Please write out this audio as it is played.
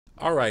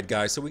Alright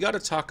guys, so we got to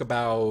talk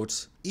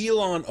about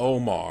Ilhan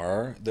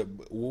Omar,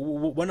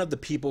 one of the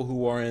people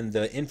who are in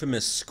the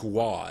infamous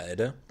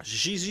squad.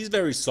 She's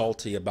very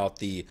salty about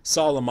the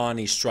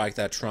Soleimani strike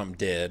that Trump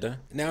did.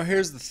 Now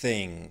here's the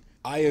thing.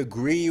 I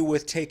agree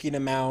with taking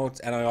him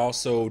out, and I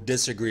also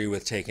disagree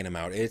with taking him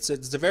out. It's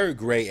a very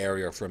gray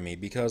area for me,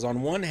 because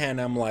on one hand,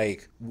 I'm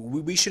like,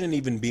 we shouldn't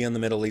even be in the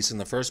Middle East in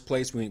the first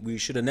place. We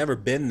should have never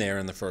been there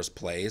in the first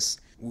place.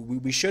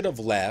 We should have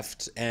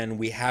left, and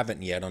we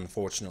haven't yet,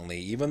 unfortunately.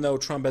 Even though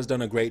Trump has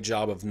done a great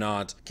job of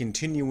not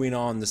continuing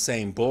on the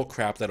same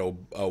bullcrap that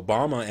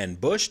Obama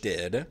and Bush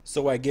did,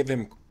 so I give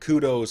him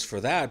kudos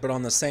for that. But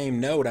on the same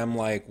note, I'm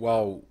like,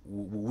 well,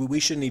 we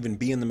shouldn't even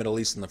be in the Middle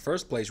East in the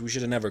first place. We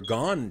should have never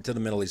gone to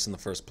the Middle East in the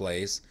first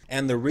place.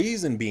 And the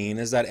reason being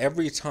is that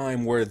every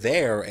time we're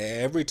there,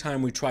 every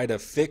time we try to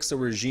fix a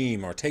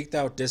regime or take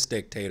out this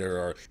dictator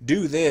or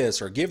do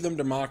this or give them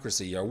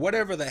democracy or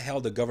whatever the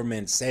hell the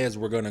government says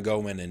we're going to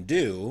go in and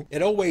do,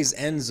 it always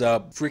ends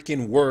up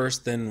freaking worse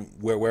than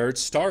where it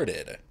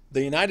started.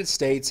 The United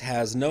States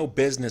has no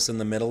business in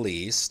the Middle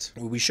East.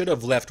 We should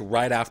have left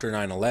right after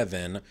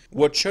 9/11.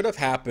 What should have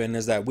happened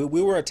is that we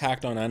were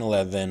attacked on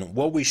 9/11.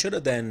 What we should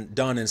have then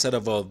done, instead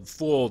of a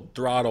full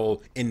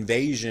throttle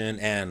invasion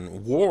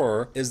and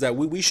war, is that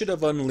we should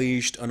have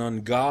unleashed an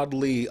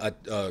ungodly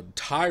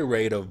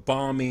tirade of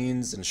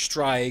bombings and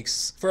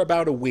strikes for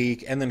about a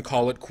week and then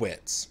call it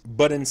quits.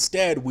 But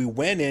instead, we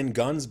went in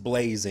guns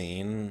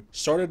blazing,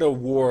 started a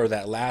war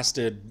that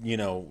lasted,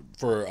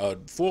 for a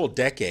full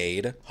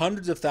decade.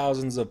 Hundreds of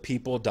thousands of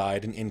people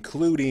died,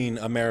 including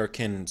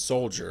American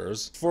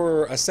soldiers,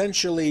 for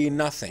essentially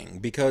nothing,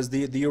 because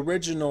the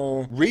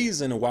original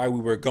reason why we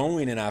were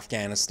going in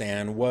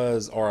Afghanistan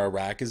or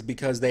Iraq is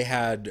because they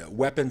had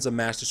weapons of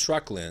mass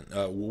destruction,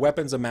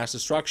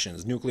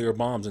 nuclear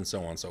bombs and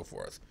so on and so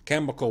forth,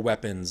 chemical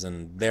weapons,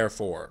 and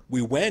therefore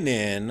we went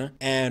in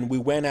and we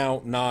went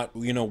out not,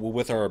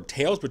 with our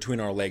tails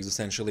between our legs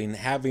essentially, and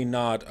having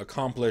not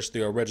accomplished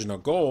the original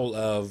goal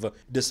of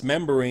dismembering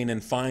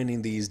and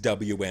finding these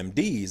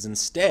WMDs.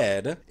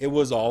 Instead, it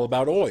was all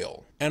about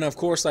oil. And of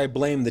course, I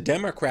blame the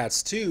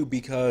Democrats too,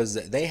 because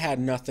they had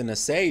nothing to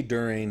say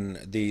during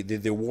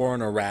the war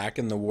in Iraq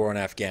and the war in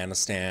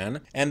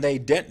Afghanistan, and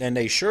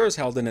they sure as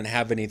hell didn't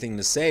have anything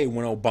to say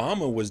when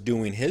Obama was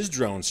doing his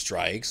drone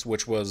strikes,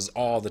 which was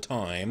all the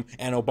time,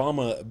 and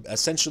Obama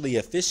essentially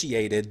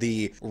officiated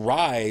the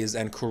rise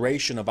and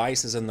creation of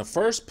ISIS in the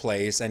first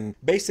place, and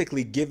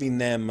basically giving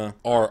them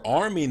or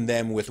arming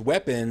them with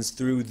weapons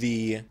through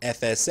the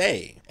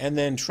FSA. And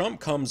then Trump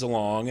comes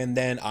along, and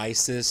then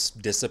ISIS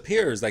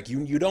disappears. Like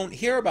you don't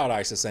hear about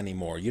ISIS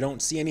anymore. You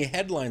don't see any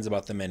headlines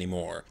about them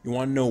anymore. You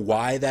want to know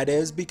why that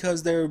is?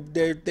 Because they're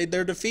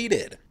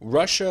defeated.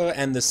 Russia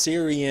and the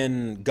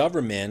Syrian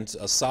government,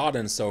 Assad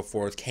and so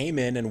forth, came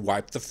in and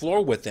wiped the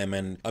floor with them,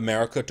 and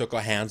America took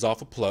a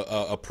hands-off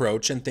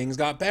approach, and things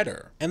got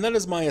better. And that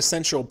is my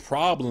essential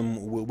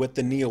problem with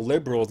the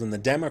neoliberals and the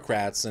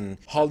Democrats and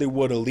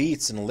Hollywood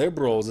elites and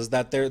liberals, is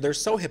that they're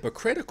so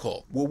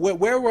hypocritical.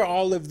 Where were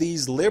all of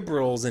these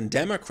liberals and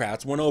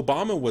Democrats when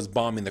Obama was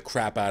bombing the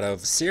crap out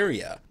of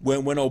Syria?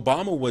 When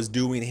Obama was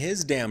doing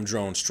his damn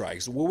drone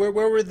strikes? Where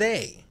were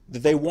they?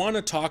 They want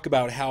to talk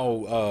about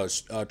how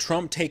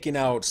Trump taking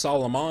out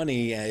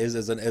Soleimani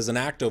is an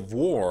act of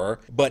war,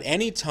 but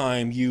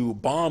anytime you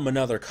bomb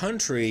another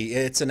country,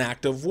 it's an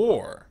act of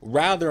war,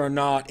 rather or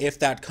not if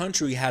that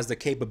country has the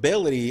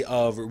capability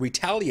of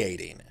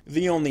retaliating.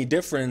 The only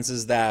difference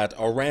is that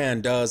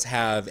Iran does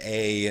have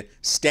a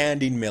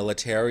standing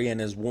military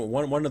and is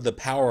one of the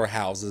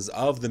powerhouses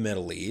of the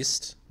Middle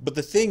East. But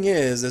the thing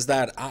is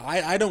that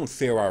I don't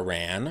fear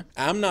Iran.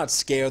 I'm not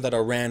scared that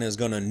Iran is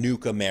going to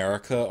nuke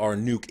America or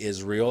nuke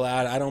Israel.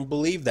 I don't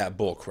believe that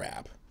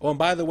bullcrap. Oh, and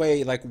by the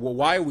way,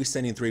 why are we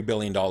sending $3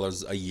 billion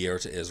a year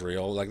to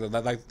Israel?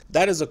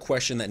 That is a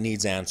question that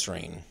needs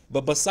answering.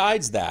 But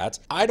besides that,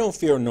 I don't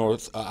fear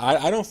North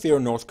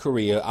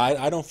Korea.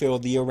 I don't fear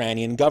the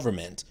Iranian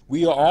government.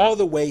 We are all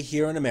the way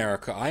here in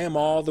America. I am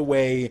all the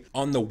way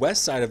on the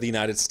west side of the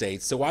United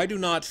States, so I do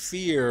not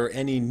fear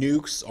any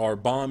nukes or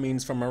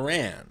bombings from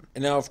Iran.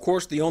 And now, of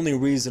course, the only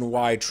reason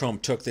why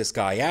Trump took this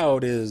guy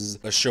out is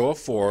a show of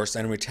force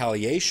and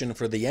retaliation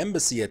for the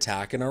embassy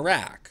attack in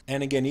Iraq.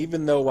 And again,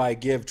 even though I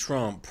give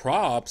Trump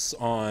props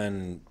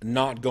on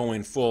not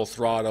going full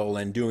throttle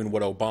and doing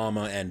what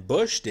Obama and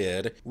Bush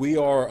did, we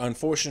are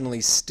unfortunately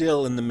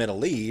still in the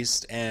Middle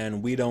East,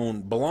 and we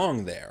don't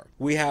belong there.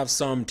 We have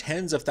some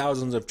tens of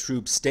thousands of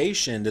troops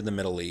stationed in the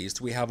Middle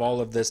East. We have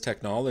all of this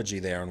technology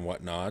there and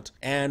whatnot.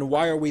 And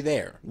why are we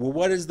there? Well,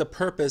 what is the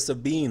purpose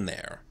of being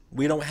there?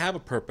 We don't have a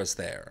purpose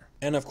there.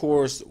 And of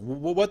course,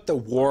 what the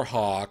war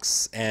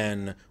hawks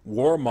and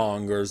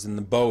warmongers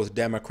in both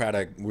Democrat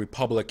and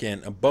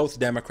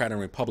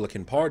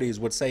Republican parties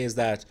would say is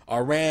that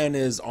Iran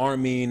is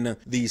arming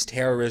these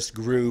terrorist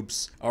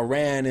groups,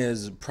 Iran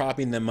is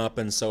propping them up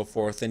and so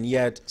forth, and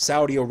yet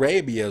Saudi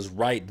Arabia is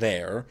right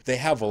there. They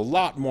have a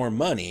lot more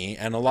money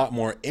and a lot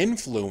more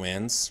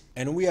influence,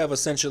 and we have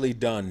essentially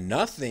done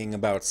nothing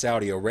about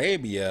Saudi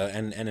Arabia,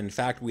 and in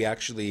fact we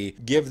actually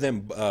give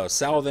them,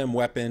 sell them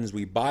weapons,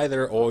 we buy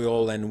their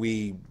oil, and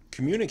we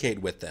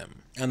communicate with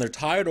them. And they're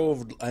tired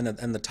old, and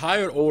the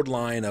tired old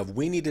line of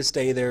we need to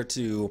stay there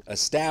to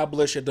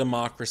establish a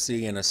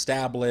democracy and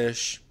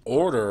establish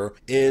order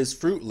is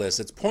fruitless.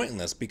 It's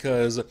pointless,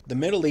 because the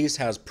Middle East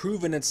has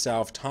proven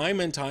itself time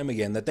and time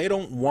again that they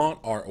don't want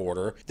our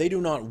order, they do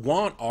not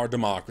want our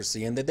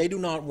democracy, and that they do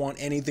not want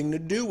anything to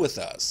do with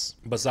us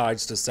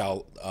besides to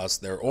sell us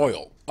their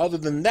oil. Other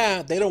than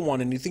that, they don't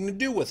want anything to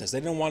do with us.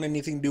 They don't want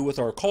anything to do with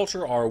our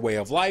culture, our way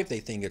of life.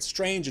 They think it's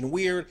strange and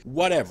weird,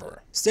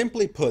 whatever.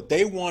 Simply put,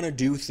 they want to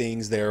do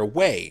things their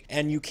way.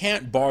 And you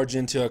can't barge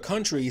into a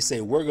country and say,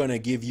 we're going to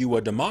give you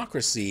a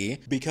democracy,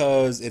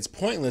 because it's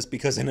pointless,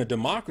 because in a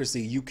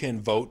democracy, you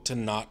can vote to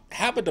not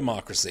have a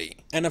democracy.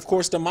 And of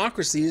course,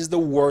 democracy is the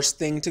worst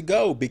thing to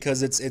go,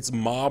 because it's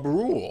mob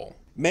rule.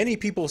 Many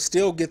people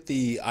still get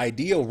the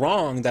ideal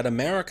wrong that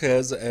America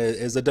is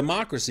a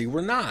democracy.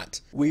 We're not.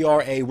 We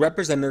are a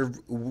representative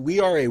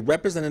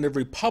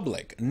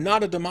republic,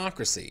 not a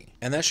democracy.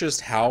 And that's just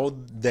how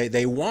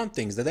they want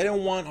things, that they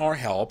don't want our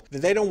help,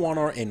 that they don't want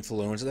our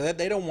influence, that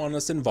they don't want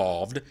us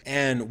involved.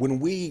 And when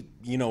we,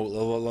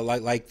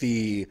 like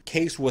the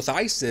case with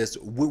ISIS,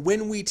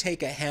 when we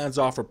take a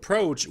hands-off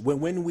approach,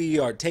 when we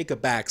take a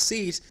back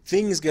seat,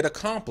 things get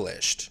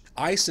accomplished.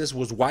 ISIS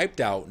was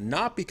wiped out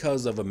not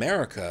because of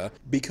America,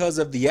 because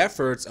of the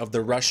efforts of the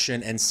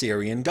Russian and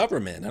Syrian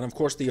government. And of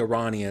course the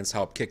Iranians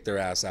helped kick their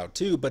ass out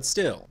too, but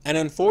still. And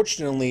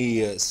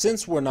unfortunately,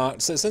 since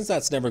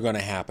that's never going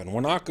to happen,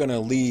 we're not going to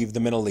leave the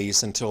Middle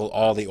East until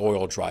all the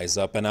oil dries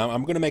up. And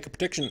I'm going to make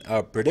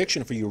a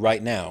prediction for you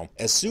right now.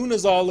 As soon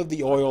as all of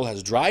the oil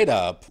has dried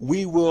up,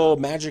 we will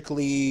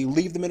magically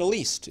leave the Middle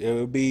East. It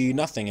will be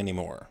nothing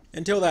anymore.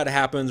 Until that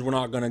happens, we're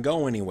not going to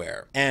go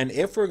anywhere. And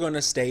if we're going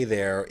to stay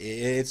there,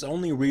 it's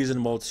only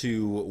reasonable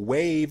to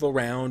wave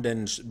around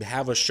and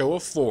have a show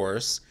of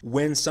force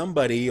when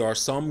somebody or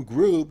some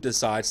group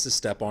decides to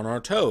step on our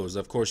toes.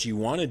 Of course, you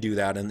want to do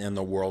that in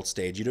the world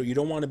stage. You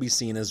don't want to be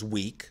seen as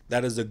weak.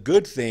 That is a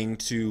good thing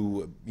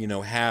to,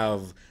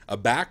 have a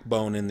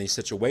backbone in these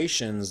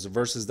situations,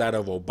 versus that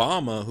of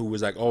Obama, who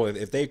was like, oh,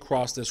 if they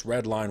cross this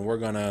red line, we're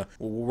gonna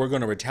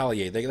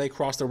retaliate. They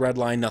cross the red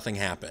line, nothing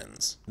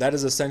happens. That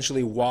is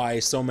essentially why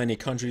so many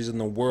countries in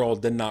the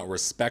world did not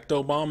respect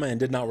Obama and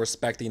did not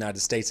respect the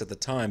United States at the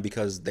time,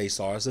 because they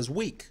saw us as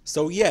weak.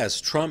 So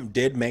yes, Trump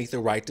did make the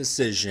right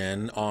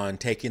decision on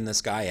taking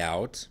this guy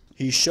out.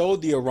 He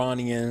showed the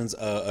Iranians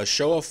a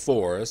show of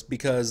force,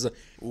 because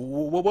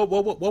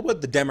what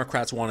would the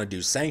Democrats want to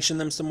do? Sanction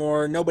them some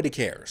more? Nobody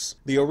cares.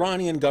 The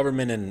Iranian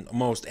government, and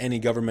most any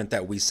government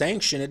that we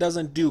sanction, it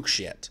doesn't do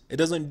shit. It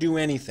doesn't do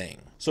anything.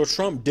 So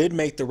Trump did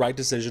make the right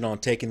decision on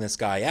taking this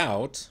guy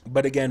out.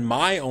 But again,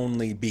 my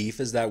only beef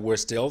is that we're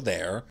still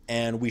there,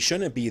 and we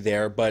shouldn't be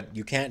there, but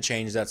you can't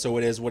change that, so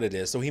it is what it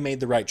is. So he made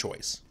the right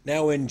choice.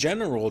 Now, in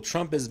general,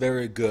 Trump is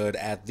very good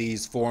at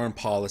these foreign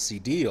policy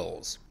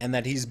deals, and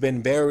that he's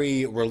been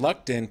very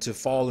reluctant to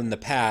fall in the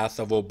path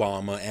of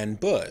Obama and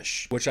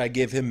Bush, which I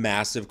give him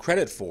massive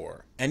credit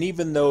for. And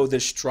even though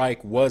this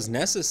strike was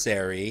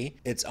necessary,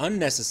 it's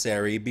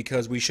unnecessary,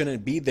 because we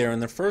shouldn't be there in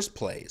the first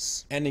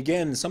place. And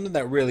again, something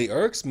that really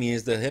irks me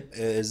is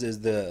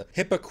the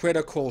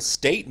hypocritical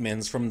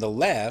statements from the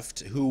left,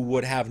 who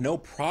would have no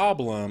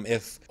problem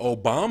if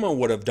Obama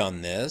would have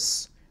done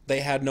this. They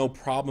had no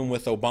problem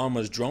with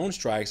Obama's drone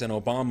strikes and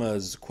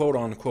Obama's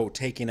quote-unquote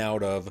taking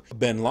out of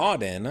bin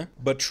Laden,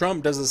 but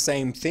Trump does the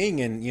same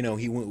thing. And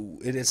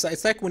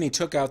it's like when he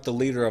took out the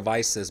leader of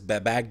ISIS,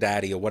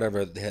 Baghdadi, or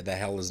whatever the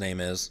hell his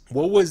name is.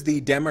 What was the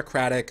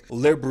Democratic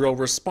liberal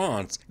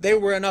response? They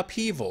were in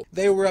upheaval.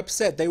 They were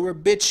upset. They were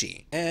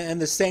bitchy.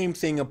 And the same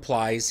thing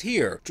applies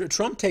here.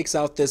 Trump takes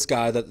out this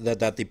guy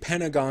that the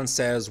Pentagon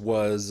says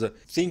was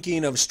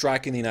thinking of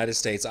striking the United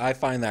States. I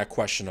find that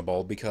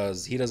questionable,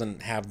 because he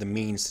doesn't have the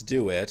means to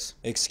do it.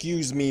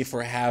 Excuse me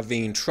for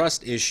having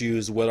trust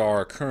issues with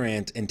our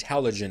current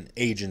intelligence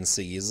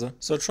agencies.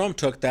 So Trump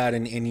took that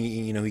and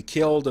he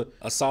killed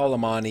a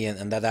Soleimani,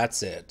 and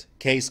that's it.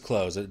 Case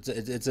closed.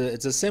 It's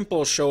a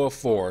simple show of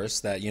force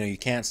that you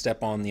can't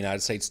step on the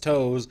United States'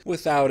 toes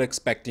without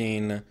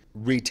expecting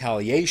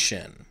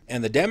retaliation.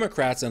 And the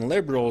Democrats and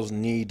liberals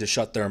need to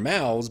shut their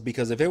mouths,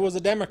 because if it was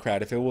a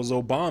Democrat, if it was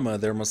Obama,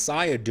 their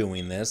messiah,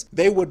 doing this,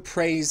 they would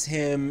praise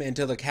him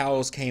until the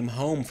cows came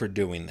home for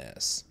doing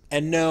this.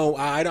 And no,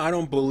 I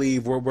don't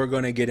believe we're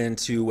going to get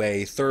into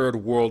a third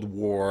world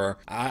war.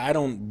 I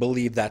don't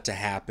believe that to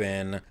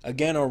happen.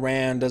 Again,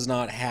 Iran does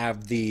not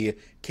have the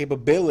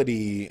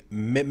capability,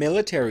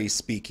 military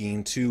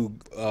speaking, to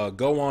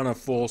go on a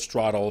full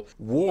throttle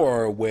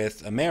war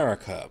with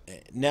America.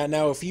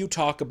 Now, if you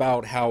talk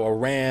about how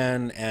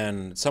Iran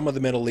and some of the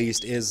Middle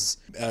East is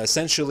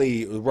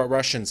essentially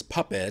Russian's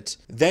puppet,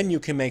 then you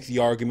can make the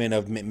argument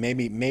of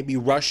maybe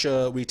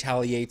Russia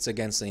retaliates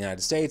against the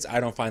United States. I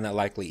don't find that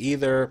likely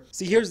either.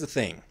 See, here's the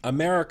thing.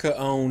 America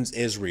owns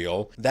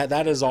Israel.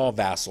 That is all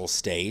vassal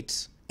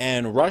state.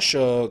 And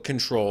Russia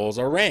controls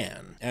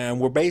Iran.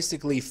 And we're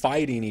basically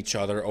fighting each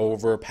other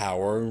over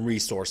power and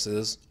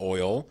resources,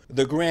 oil.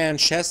 The grand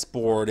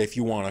chessboard, if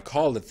you want to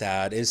call it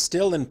that, is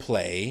still in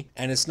play,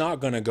 and it's not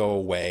going to go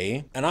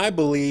away. And I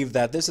believe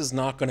that this is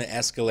not going to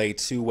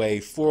escalate to a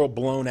full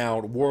blown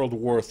out World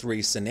War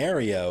III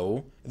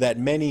scenario that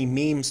many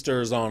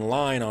memesters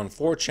online, on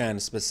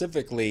 4chan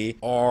specifically,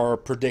 are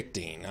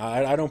predicting.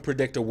 I don't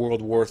predict a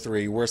World War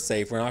III. We're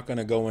safe. We're not going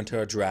to go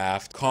into a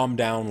draft. Calm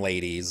down,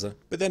 ladies.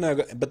 But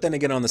then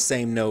again, on the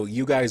same note,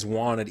 you guys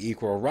wanted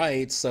equal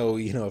rights, so,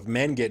 you know, if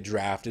men get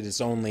drafted,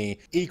 it's only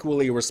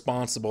equally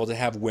responsible to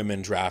have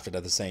women drafted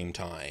at the same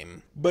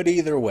time. But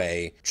either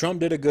way,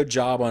 Trump did a good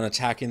job on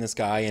attacking this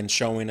guy and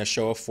showing a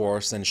show of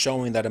force and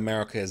showing that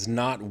America is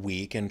not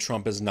weak and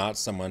Trump is not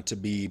someone to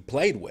be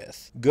played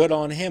with. Good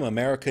on him.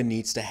 America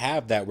needs to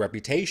have that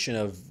reputation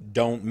of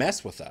don't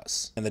mess with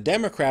us. And the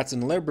Democrats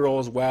and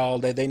liberals, well,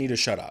 they need to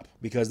shut up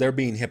because they're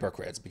being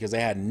hypocrites because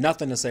they had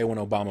nothing to say when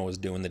Obama was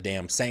doing the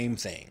damn same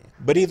thing.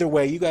 But either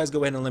way, you guys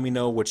go ahead and let me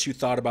know what you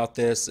thought about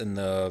this in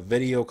the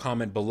video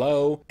comment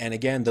below. And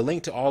again, the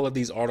link to all of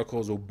these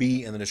articles will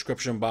be in the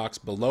description box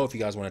below if you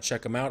guys want to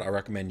check them out. I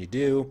recommend you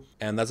do.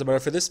 And that's about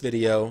it for this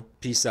video.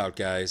 Peace out,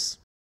 guys.